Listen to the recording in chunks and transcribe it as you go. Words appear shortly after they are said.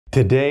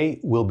Today,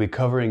 we'll be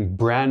covering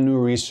brand new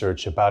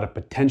research about a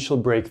potential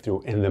breakthrough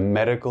in the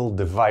medical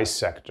device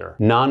sector,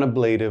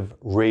 non-ablative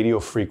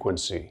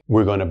radiofrequency.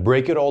 We're going to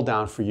break it all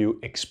down for you,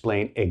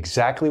 explain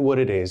exactly what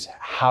it is,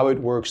 how it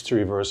works to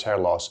reverse hair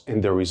loss,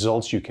 and the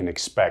results you can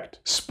expect.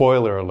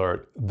 Spoiler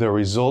alert, the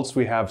results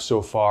we have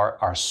so far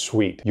are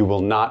sweet. You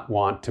will not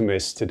want to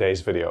miss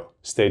today's video.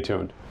 Stay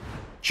tuned.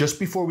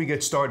 Just before we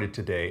get started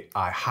today,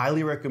 I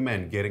highly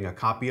recommend getting a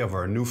copy of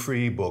our new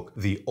free ebook,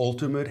 The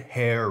Ultimate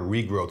Hair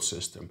Regrowth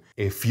System.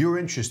 If you're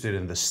interested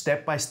in the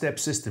step-by-step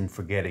system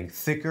for getting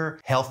thicker,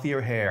 healthier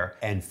hair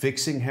and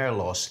fixing hair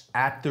loss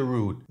at the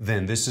root,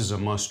 then this is a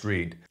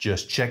must-read.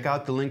 Just check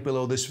out the link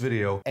below this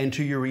video,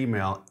 enter your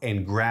email,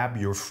 and grab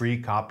your free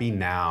copy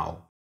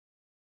now.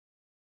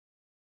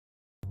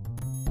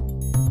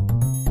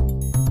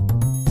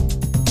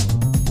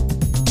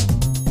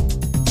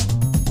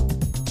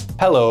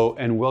 Hello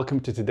and welcome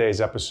to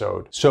today's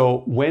episode.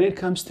 So when it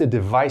comes to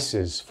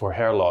devices for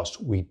hair loss,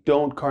 we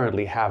don't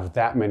currently have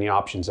that many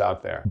options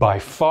out there. By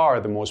far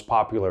the most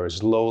popular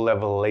is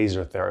low-level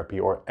laser therapy,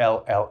 or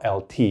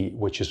LLLT,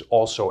 which is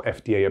also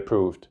FDA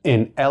approved.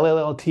 In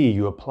LLLT,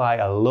 you apply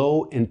a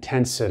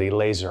low-intensity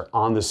laser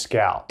on the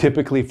scalp,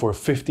 typically for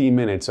 15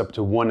 minutes up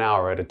to 1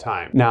 hour at a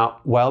time. Now,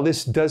 while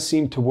this does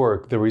seem to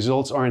work, the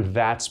results aren't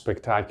that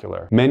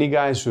spectacular. Many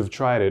guys who have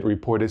tried it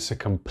report it's a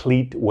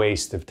complete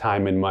waste of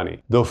time and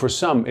money, though for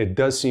some, it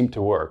does seem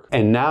to work.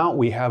 And now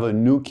we have a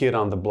new kid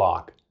on the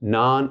block,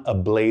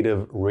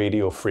 non-ablative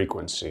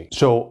radiofrequency.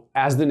 So,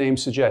 as the name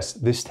suggests,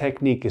 this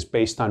technique is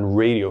based on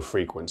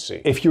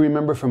radiofrequency. If you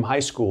remember from high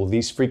school,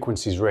 these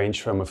frequencies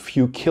range from a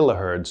few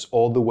kilohertz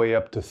all the way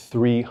up to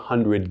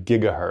 300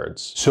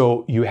 gigahertz.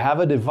 So you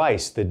have a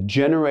device that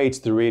generates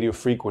the radio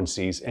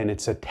frequencies and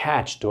it's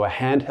attached to a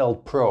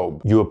handheld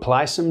probe. You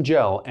apply some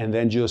gel and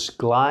then just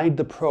glide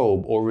the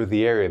probe over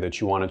the area that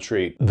you want to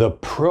treat. The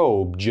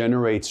probe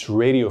generates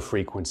radio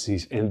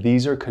frequencies and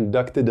these are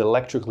conducted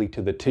electrically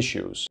to the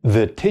tissues.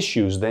 The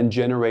tissues then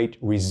generate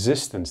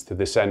resistance to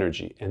this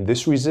energy, and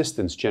this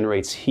resistance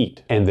generates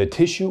heat. And the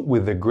tissue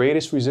with the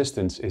greatest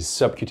resistance is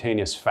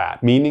subcutaneous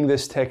fat, meaning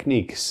this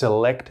technique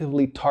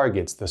selectively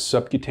targets the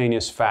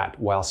subcutaneous fat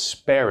while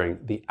sparing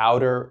the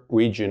outer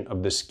region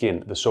of the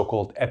skin, the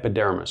so-called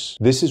epidermis.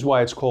 This is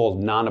why it's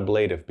called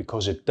non-ablative,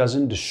 because it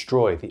doesn't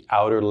destroy the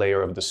outer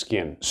layer of the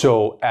skin.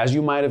 So, as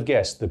you might have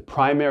guessed, the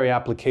primary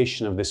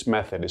application of this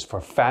method is for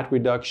fat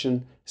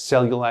reduction,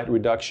 cellulite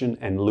reduction,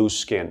 and loose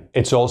skin.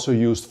 It's also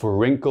used for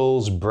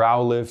wrinkles,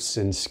 brow lifts,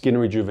 and skin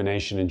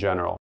rejuvenation in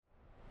general.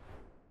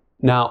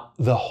 Now,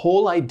 the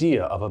whole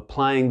idea of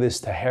applying this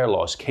to hair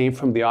loss came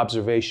from the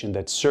observation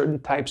that certain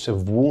types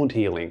of wound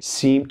healing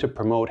seem to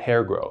promote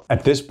hair growth.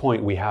 At this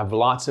point, we have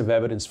lots of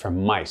evidence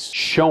from mice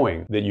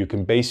showing that you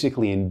can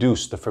basically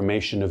induce the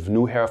formation of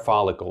new hair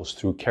follicles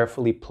through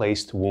carefully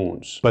placed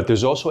wounds. But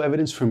there's also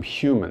evidence from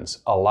humans,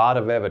 a lot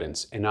of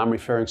evidence, and I'm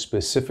referring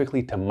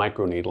specifically to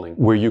microneedling,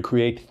 where you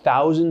create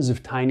thousands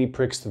of tiny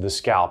pricks to the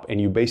scalp and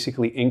you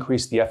basically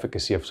increase the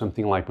efficacy of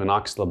something like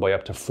minoxidil by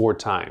up to 4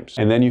 times.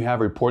 And then you have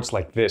reports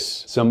like this.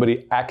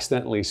 Somebody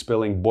accidentally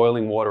spilling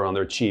boiling water on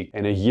their cheek,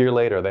 and a year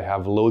later they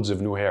have loads of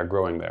new hair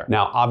growing there.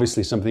 Now,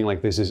 obviously something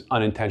like this is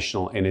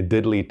unintentional and it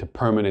did lead to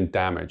permanent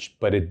damage,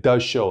 but it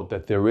does show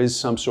that there is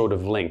some sort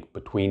of link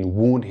between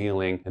wound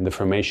healing and the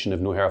formation of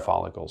new hair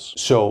follicles.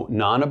 So,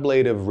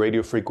 non-ablative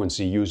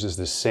radiofrequency uses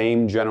the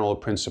same general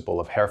principle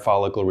of hair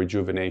follicle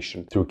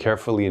rejuvenation through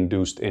carefully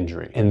induced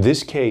injury. In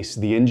this case,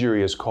 the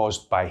injury is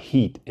caused by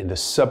heat in the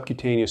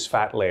subcutaneous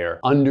fat layer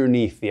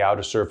underneath the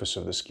outer surface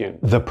of the skin.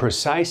 The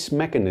precise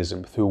mechanism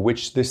through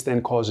which this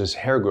then causes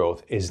hair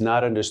growth is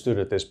not understood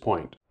at this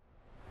point.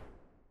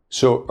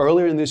 So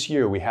earlier in this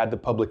year, we had the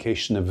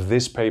publication of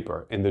this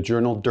paper in the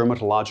journal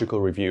Dermatological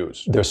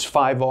Reviews. There's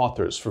 5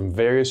 authors from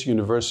various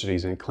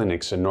universities and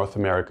clinics in North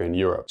America and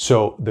Europe.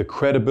 So the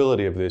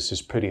credibility of this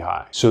is pretty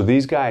high. So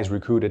these guys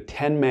recruited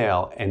 10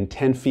 male and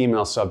 10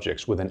 female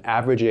subjects with an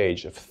average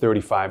age of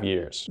 35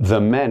 years.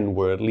 The men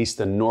were at least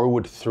a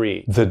Norwood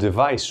 3. The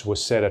device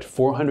was set at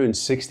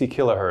 460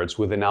 kilohertz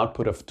with an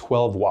output of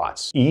 12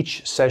 watts.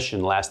 Each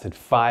session lasted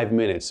 5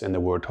 minutes and there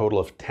were a total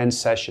of 10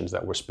 sessions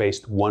that were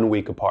spaced 1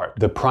 week apart.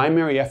 The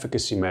primary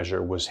efficacy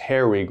measure was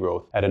hair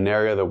regrowth at an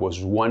area that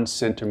was 1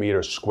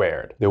 centimeter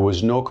squared. There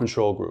was no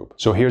control group.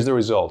 So here's the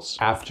results.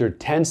 After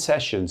 10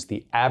 sessions,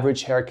 the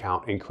average hair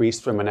count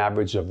increased from an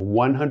average of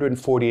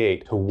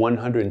 148 to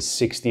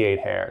 168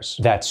 hairs.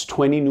 That's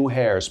 20 new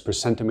hairs per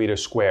centimeter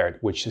squared,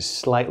 which is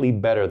slightly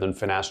better than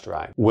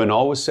finasteride. When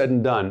all was said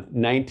and done,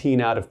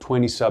 19 out of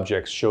 20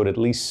 subjects showed at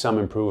least some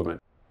improvement.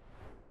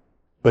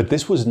 But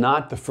this was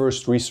not the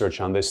first research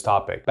on this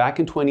topic. Back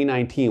in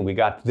 2019, we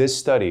got this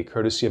study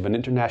courtesy of an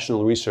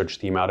international research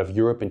team out of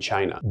Europe and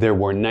China. There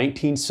were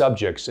 19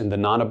 subjects in the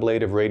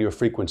non-ablative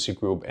radiofrequency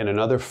group and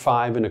another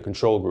 5 in a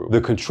control group.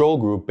 The control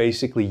group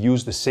basically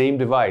used the same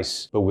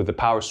device, but with the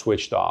power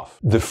switched off.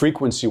 The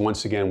frequency,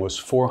 once again, was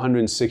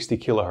 460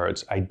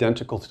 kilohertz,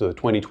 identical to the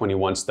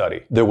 2021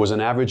 study. There was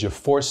an average of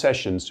 4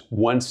 sessions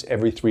once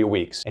every 3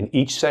 weeks, and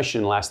each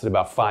session lasted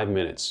about 5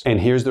 minutes. And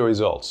here's the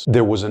results.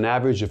 There was an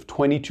average of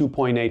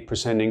 22.9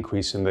 10.8%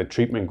 increase in the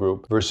treatment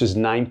group versus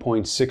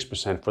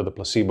 9.6% for the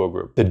placebo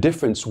group. The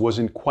difference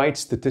wasn't quite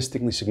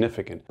statistically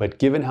significant, but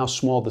given how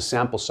small the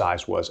sample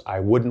size was, I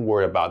wouldn't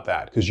worry about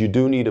that, because you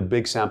do need a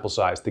big sample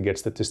size to get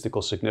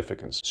statistical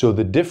significance. So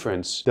the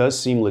difference does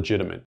seem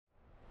legitimate.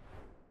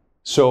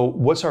 So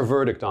what's our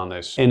verdict on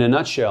this? In a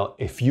nutshell,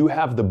 if you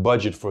have the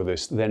budget for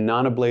this, then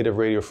non-ablative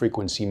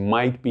radiofrequency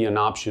might be an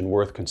option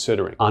worth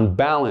considering. On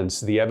balance,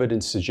 the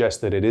evidence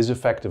suggests that it is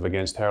effective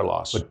against hair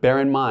loss. But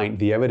bear in mind,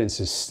 the evidence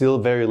is still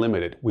very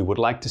limited. We would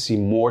like to see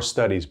more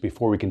studies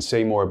before we can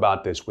say more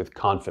about this with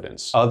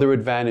confidence. Other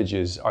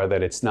advantages are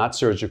that it's not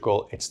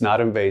surgical, it's not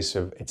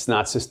invasive, it's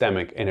not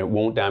systemic, and it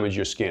won't damage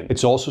your skin.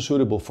 It's also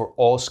suitable for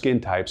all skin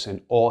types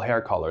and all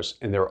hair colors,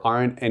 and there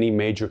aren't any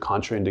major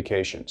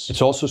contraindications.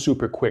 It's also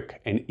super quick,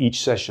 and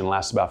each session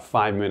lasts about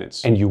 5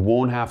 minutes. And you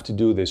won't have to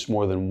do this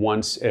more than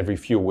once every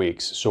few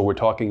weeks, so we're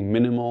talking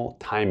minimal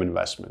time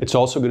investment. It's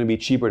also going to be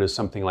cheaper to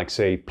something like,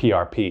 say,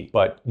 PRP,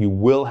 but you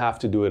will have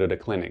to do it at a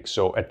clinic,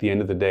 so at the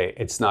end of the day,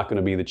 it's not going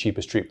to be the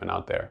cheapest treatment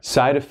out there.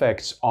 Side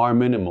effects are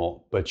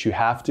minimal, but you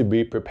have to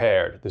be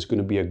prepared. There's going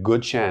to be a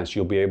good chance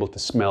you'll be able to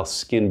smell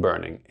skin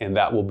burning, and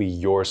that will be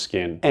your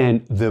skin.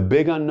 And the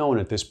big unknown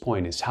at this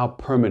point is how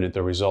permanent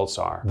the results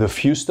are. The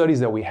few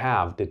studies that we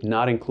have did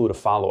not include a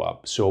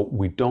follow-up, so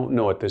we don't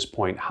know at this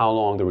point how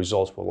long the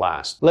results will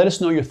last. Let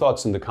us know your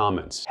thoughts in the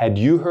comments. Had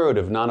you heard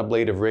of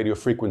non-ablative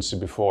radiofrequency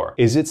before?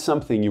 Is it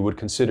something you would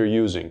consider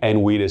using?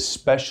 And we'd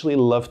especially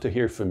love to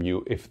hear from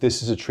you if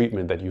this is a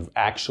treatment that you've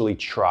actually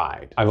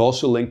tried. I've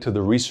also linked to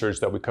the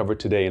research that we covered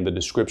today in the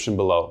description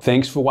below.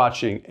 Thanks for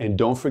watching, and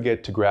don't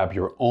forget to grab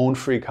your own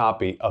free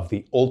copy of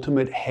the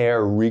Ultimate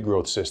Hair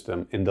Regrowth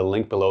System in the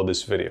link below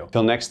this video.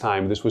 Till next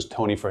time, this was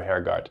Tony for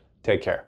HairGuard. Take care.